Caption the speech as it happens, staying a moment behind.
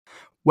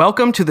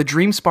Welcome to the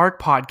Dream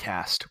Spark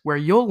podcast, where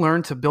you'll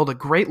learn to build a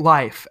great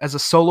life as a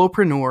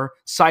solopreneur,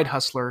 side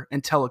hustler,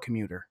 and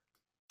telecommuter.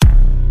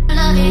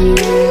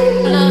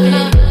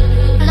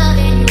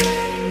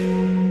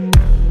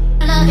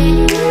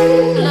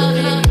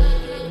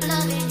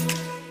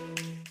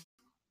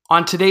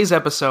 On today's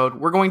episode,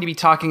 we're going to be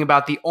talking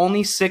about the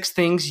only 6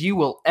 things you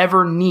will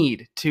ever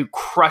need to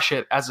crush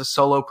it as a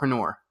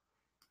solopreneur.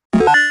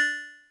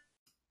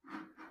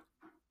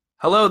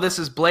 Hello, this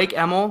is Blake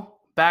Emmel,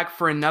 back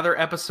for another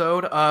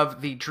episode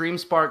of the Dream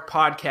Spark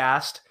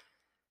podcast.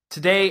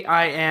 Today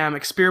I am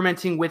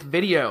experimenting with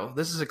video.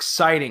 This is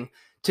exciting.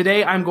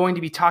 Today I'm going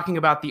to be talking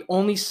about the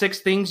only 6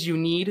 things you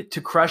need to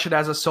crush it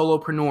as a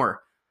solopreneur.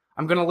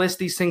 I'm going to list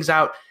these things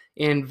out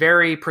in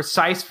very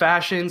precise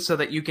fashion so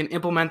that you can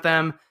implement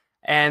them,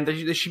 and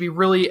they should be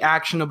really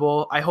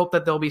actionable. I hope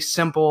that they'll be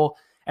simple,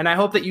 and I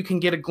hope that you can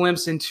get a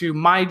glimpse into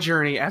my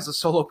journey as a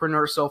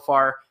solopreneur so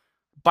far.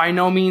 By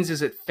no means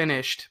is it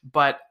finished,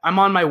 but I'm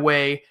on my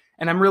way,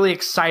 and I'm really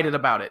excited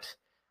about it.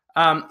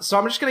 So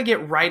I'm just going to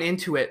get right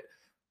into it.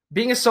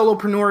 Being a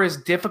solopreneur is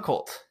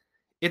difficult.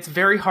 It's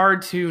very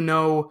hard to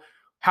know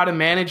how to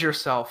manage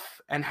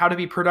yourself and how to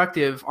be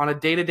productive on a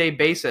day-to-day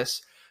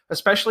basis,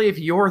 especially if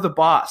you're the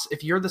boss.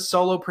 If you're the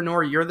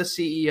solopreneur, you're the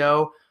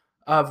CEO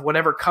of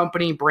whatever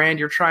company, brand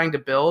you're trying to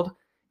build.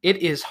 It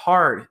is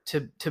hard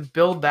to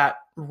build that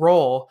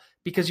role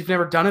because you've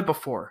never done it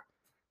before.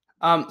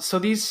 So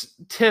these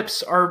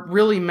tips are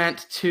really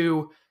meant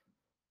to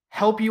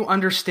help you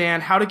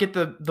understand how to get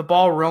the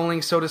ball rolling,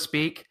 so to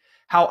speak,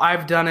 how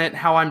I've done it,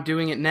 how I'm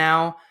doing it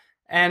now,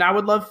 and I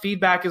would love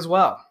feedback as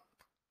well.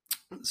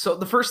 So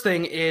the first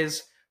thing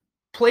is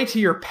play to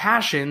your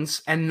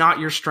passions and not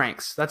your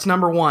strengths. That's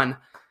number 1.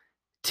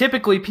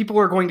 Typically, people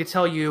are going to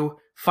tell you,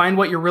 find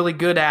what you're really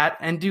good at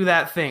and do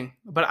that thing.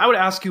 But I would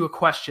ask you a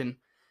question.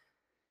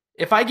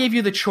 If I gave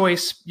you the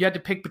choice, you had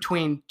to pick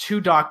between 2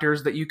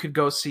 doctors that you could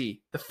go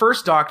see. The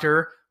first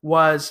doctor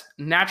was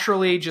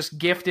naturally just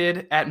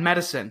gifted at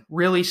medicine,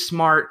 really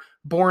smart,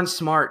 born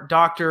smart,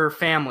 doctor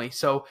family.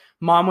 So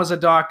mom was a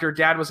doctor,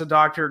 dad was a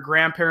doctor,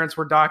 grandparents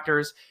were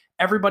doctors.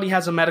 Everybody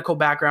has a medical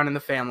background in the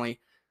family.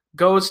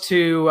 Goes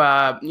to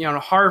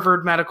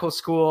Harvard Medical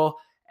School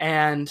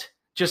and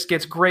just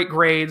gets great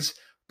grades,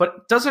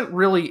 but doesn't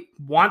really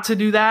want to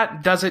do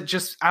that. Does it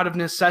just out of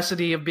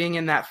necessity of being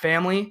in that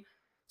family.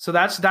 So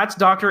that's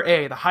Dr.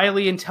 A, the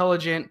highly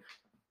intelligent,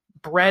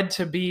 bred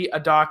to be a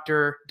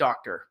doctor.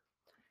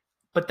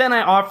 But then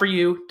I offer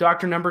you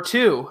doctor number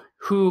 2,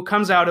 who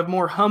comes out of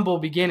more humble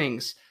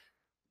beginnings.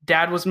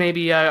 Dad was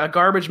maybe a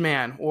garbage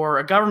man or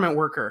a government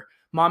worker.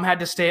 Mom had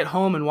to stay at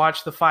home and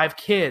watch the 5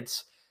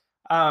 kids.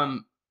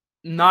 Not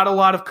a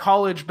lot of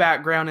college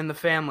background in the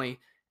family.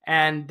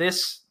 And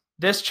this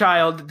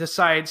child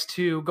decides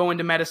to go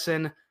into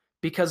medicine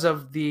because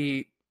of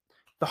the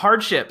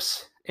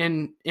hardships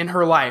in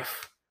her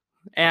life,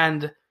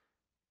 and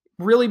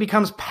really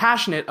becomes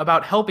passionate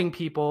about helping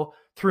people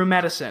through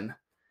medicine,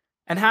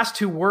 and has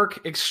to work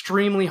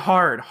extremely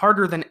hard,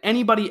 harder than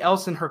anybody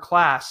else in her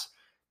class,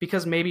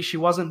 because maybe she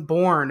wasn't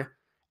born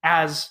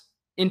as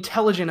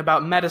intelligent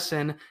about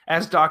medicine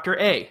as Dr.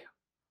 A.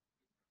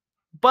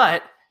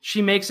 But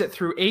she makes it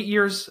through 8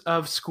 years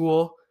of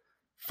school,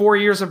 4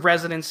 years of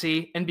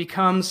residency, and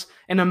becomes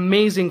an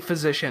amazing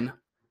physician.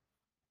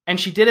 And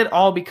she did it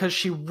all because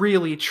she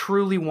really,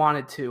 truly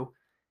wanted to,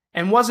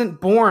 and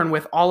wasn't born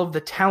with all of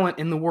the talent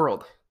in the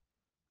world.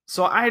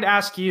 So I'd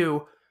ask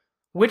you,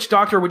 which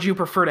doctor would you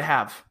prefer to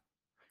have?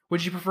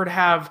 Would you prefer to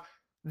have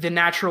the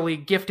naturally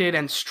gifted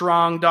and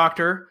strong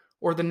doctor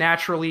or the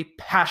naturally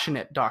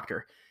passionate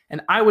doctor? And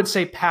I would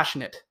say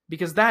passionate,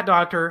 because that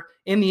doctor,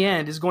 in the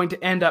end, is going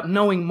to end up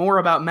knowing more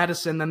about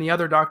medicine than the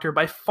other doctor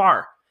by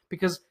far,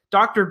 because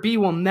Dr. B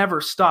will never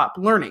stop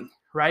learning,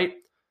 right?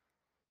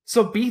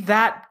 So be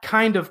that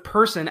kind of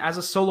person as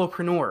a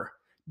solopreneur.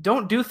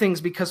 Don't do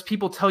things because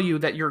people tell you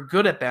that you're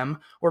good at them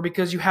or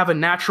because you have a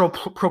natural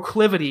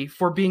proclivity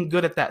for being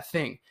good at that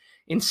thing.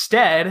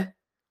 Instead,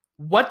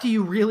 what do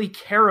you really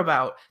care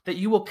about that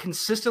you will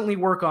consistently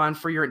work on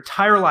for your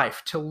entire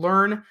life to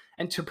learn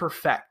and to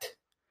perfect?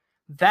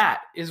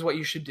 That is what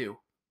you should do.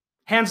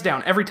 Hands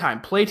down, every time.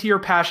 Play to your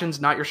passions,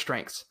 not your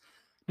strengths.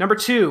 Number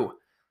 2,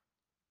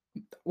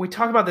 we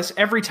talk about this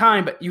every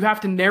time, but you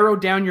have to narrow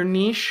down your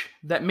niche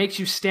that makes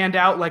you stand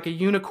out like a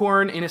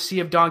unicorn in a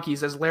sea of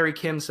donkeys, as Larry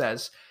Kim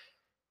says.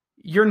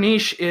 Your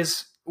niche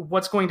is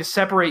what's going to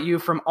separate you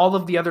from all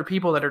of the other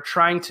people that are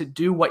trying to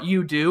do what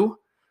you do,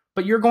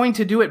 but you're going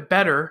to do it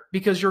better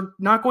because you're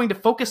not going to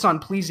focus on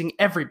pleasing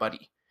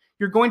everybody.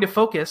 You're going to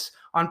focus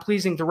on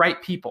pleasing the right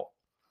people.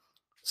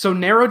 So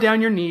narrow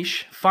down your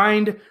niche,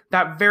 find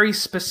that very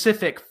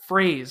specific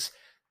phrase.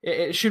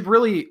 It should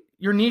really,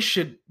 your niche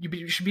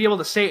you should be able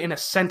to say it in a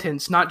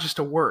sentence, not just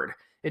a word.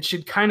 It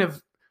should kind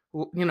of,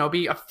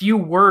 be a few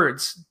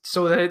words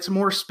so that it's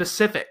more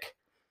specific.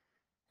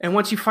 And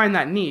once you find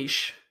that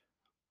niche,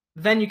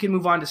 then you can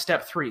move on to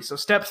step 3. So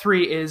step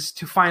 3 is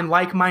to find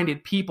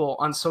like-minded people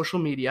on social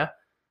media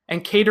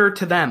and cater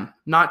to them,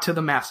 not to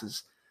the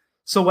masses.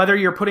 So whether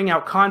you're putting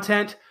out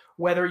content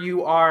whether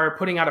you are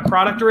putting out a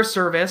product or a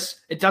service,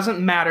 it doesn't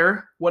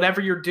matter.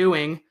 Whatever you're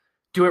doing,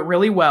 do it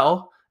really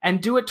well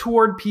and do it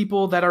toward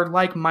people that are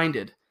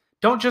like-minded.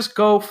 Don't just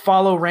go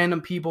follow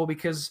random people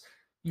because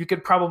you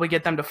could probably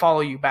get them to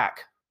follow you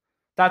back.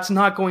 That's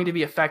not going to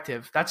be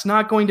effective. That's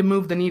not going to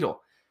move the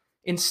needle.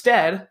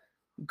 Instead,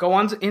 go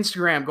onto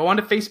Instagram, go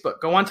onto Facebook,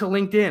 go onto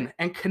LinkedIn,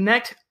 and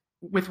connect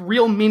with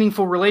real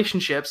meaningful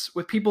relationships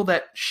with people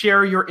that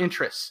share your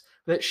interests,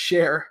 that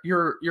share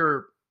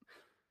your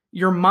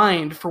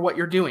mind for what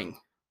you're doing.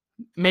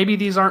 Maybe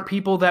these aren't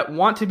people that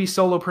want to be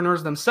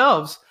solopreneurs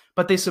themselves,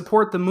 but they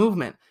support the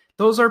movement.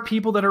 Those are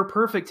people that are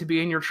perfect to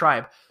be in your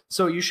tribe.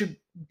 So you should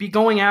be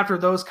going after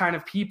those kind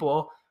of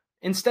people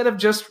instead of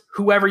just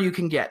whoever you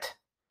can get,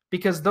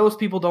 because those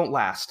people don't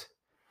last.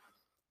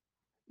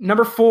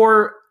 Number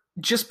 4,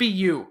 just be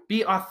you.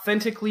 Be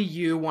authentically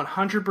you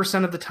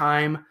 100% of the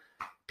time.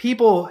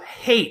 People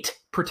hate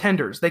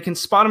pretenders. They can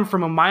spot them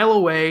from a mile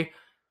away.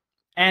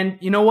 And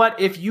you know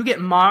what? If you get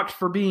mocked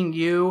for being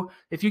you,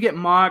 if you get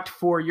mocked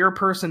for your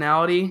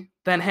personality,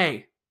 then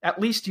hey, at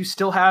least you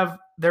still have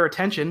their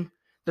attention.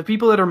 The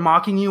people that are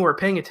mocking you are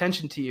paying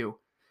attention to you.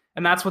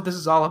 And that's what this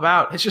is all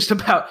about. It's just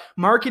about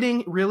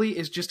marketing, really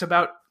is just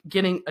about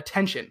getting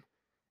attention.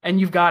 And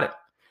you've got it.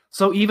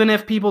 So even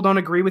if people don't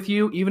agree with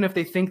you, even if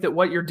they think that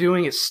what you're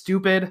doing is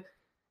stupid,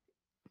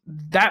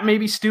 that may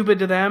be stupid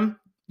to them,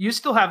 you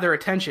still have their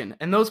attention.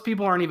 And those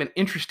people aren't even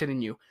interested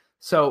in you.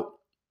 So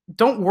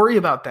don't worry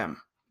about them.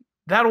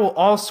 That will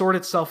all sort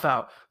itself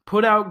out.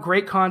 Put out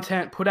great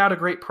content, put out a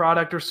great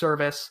product or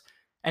service,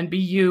 and be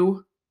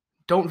you.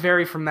 Don't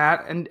vary from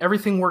that, and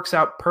everything works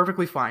out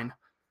perfectly fine.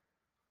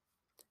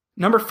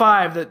 Number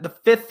 5, the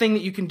 5th thing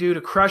that you can do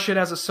to crush it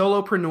as a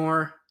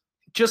solopreneur,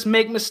 just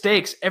make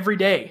mistakes every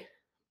day.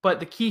 But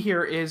the key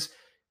here is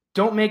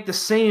don't make the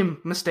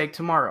same mistake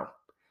tomorrow.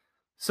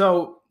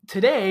 So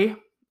today,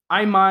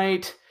 I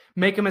might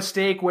make a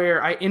mistake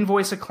where I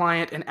invoice a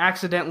client and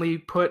accidentally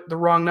put the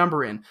wrong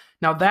number in.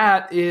 Now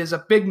that is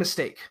a big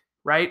mistake,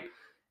 right?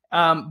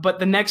 But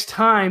the next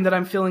time that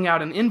I'm filling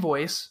out an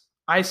invoice,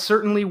 I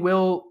certainly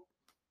will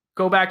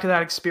go back to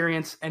that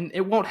experience and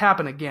it won't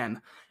happen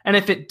again. And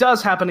if it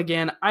does happen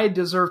again, I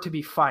deserve to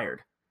be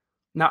fired.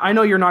 Now, I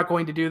know you're not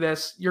going to do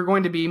this. You're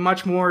going to be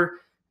much more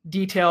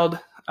detailed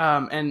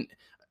and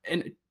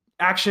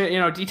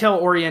action, detail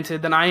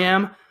oriented than I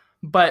am,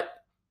 but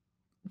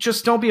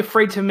just don't be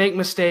afraid to make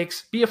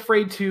mistakes. Be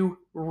afraid to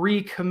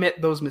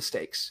recommit those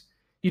mistakes.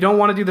 You don't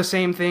want to do the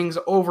same things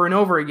over and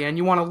over again.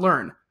 You want to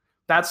learn.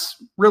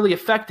 That's really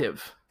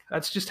effective.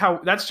 That's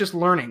just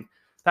learning.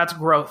 That's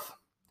growth.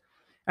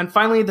 And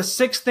finally, the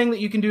 6th thing that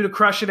you can do to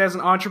crush it as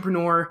an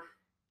entrepreneur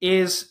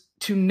is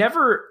to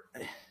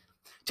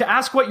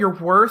ask what you're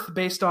worth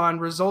based on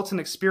results and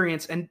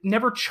experience, and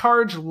never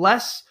charge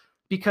less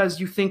because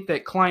you think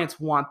that clients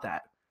want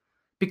that.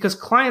 Because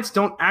clients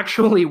don't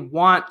actually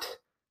want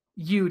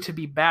you to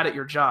be bad at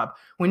your job.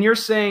 When you're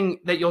saying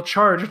that you'll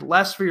charge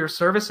less for your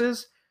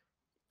services,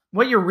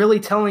 what you're really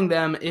telling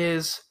them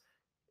is,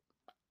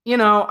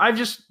 I've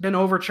just been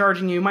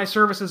overcharging you. My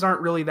services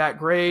aren't really that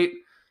great.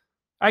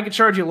 I could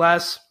charge you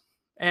less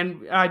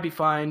and I'd be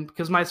fine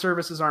because my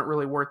services aren't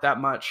really worth that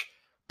much.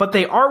 But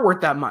they are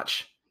worth that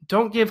much.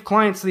 Don't give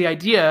clients the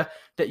idea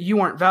that you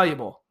aren't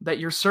valuable, that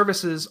your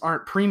services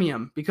aren't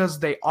premium, because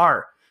they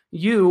are.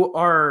 You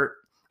are,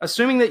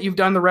 assuming that you've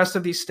done the rest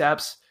of these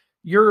steps,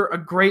 you're a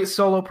great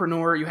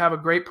solopreneur, you have a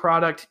great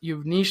product,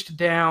 you've niched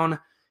down,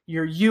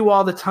 you're you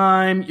all the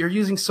time, you're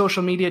using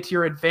social media to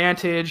your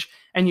advantage,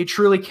 and you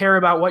truly care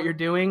about what you're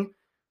doing.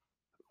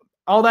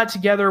 All that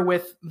together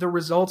with the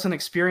results and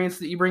experience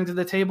that you bring to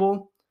the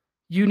table,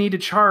 you need to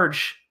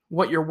charge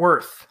what you're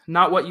worth,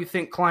 not what you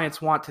think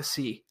clients want to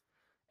see.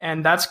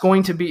 And that's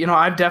going to be,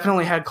 I've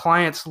definitely had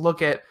clients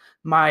look at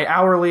my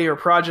hourly or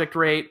project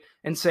rate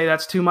and say,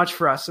 that's too much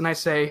for us. And I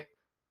say,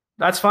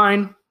 that's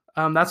fine.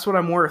 That's what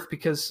I'm worth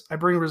because I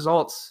bring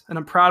results and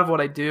I'm proud of what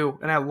I do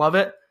and I love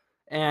it.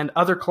 And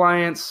other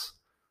clients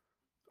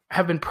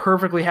have been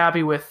perfectly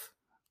happy with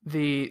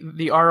the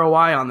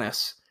ROI on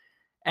this.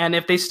 And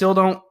if they still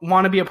don't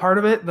want to be a part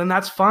of it, then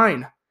that's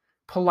fine.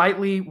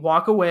 Politely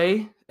walk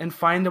away and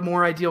find a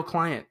more ideal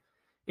client.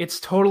 It's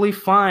totally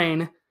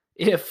fine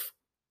if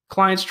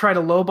clients try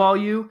to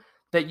lowball you,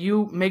 that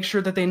you make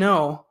sure that they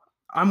know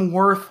I'm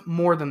worth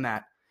more than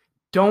that.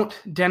 Don't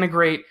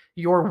denigrate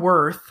your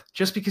worth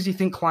just because you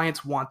think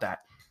clients want that.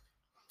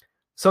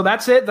 So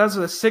that's it. Those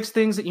are the 6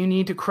 things that you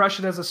need to crush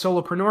it as a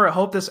solopreneur. I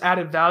hope this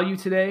added value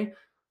today.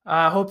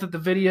 I hope that the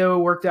video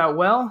worked out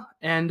well,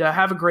 and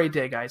have a great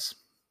day, guys.